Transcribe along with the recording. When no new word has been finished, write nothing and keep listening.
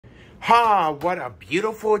Ha, what a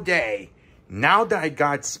beautiful day. Now that I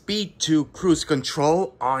got Speed 2 Cruise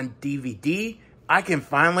Control on DVD, I can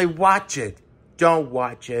finally watch it. Don't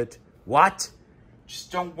watch it. What?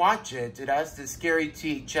 Just don't watch it. It has the scary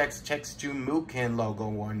THX Tex 2 Moo Can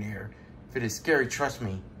Logo on there. If it is scary, trust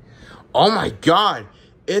me. Oh my god.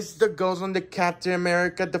 It's the Ghost on the Captain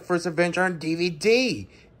America, the First Avenger on DVD.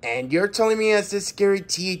 And you're telling me it's this scary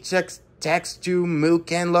THX Tex 2 Moo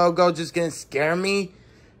Can Logo just gonna scare me?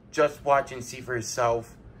 Just watch and see for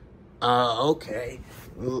yourself. Okay.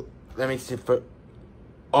 Let me see for...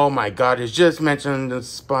 Oh my god, it's just mentioned the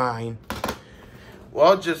spine.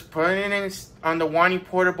 Well, just put it in on the whiny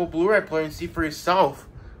portable Blu-ray player and see for yourself.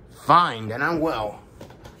 Fine, then I will.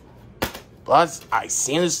 Plus, I've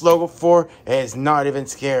seen this logo before, and it's not even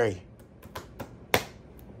scary.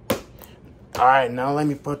 Alright, now let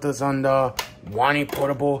me put this on the whiny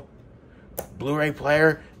portable Blu-ray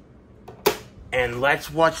player. And let's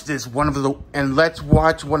watch one of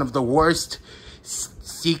the worst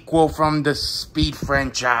sequel from the Speed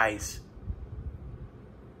franchise.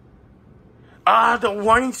 The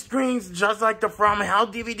warning screen's just like the From Hell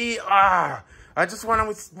DVD. I just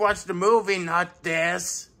want to watch the movie, not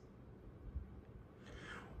this.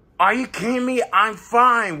 Are you kidding me? I'm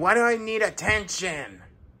fine. Why do I need attention?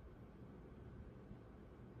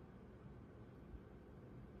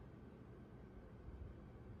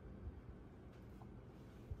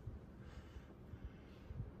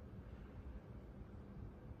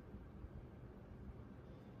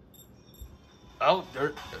 Oh,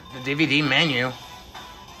 the DVD menu.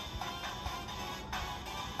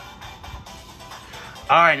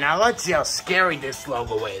 Alright, now let's see how scary this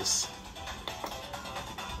logo is.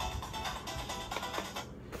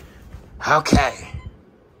 Okay.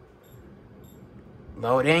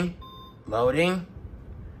 Loading. Loading.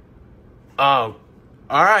 Oh.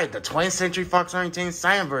 Alright, the 20th Century Fox Entertainment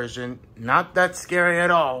Science version. Not that scary at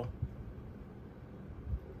all.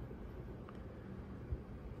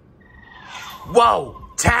 Whoa!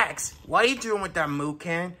 Tex! What are you doing with that Moo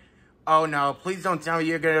Can? Oh no, please don't tell me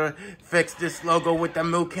you're gonna fix this logo with the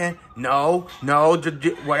Moo Can. No, no,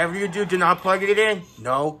 whatever you do not plug it in.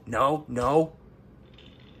 No, no, no.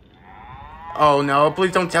 Oh no,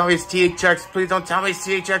 please don't tell me it's THX. Please don't tell me it's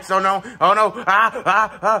THX. Oh no, oh no.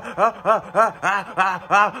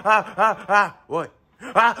 What?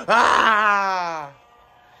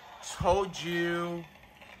 Told you.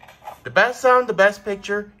 The best sound, the best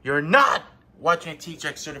picture. You're not watching a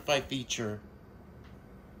THX certified feature.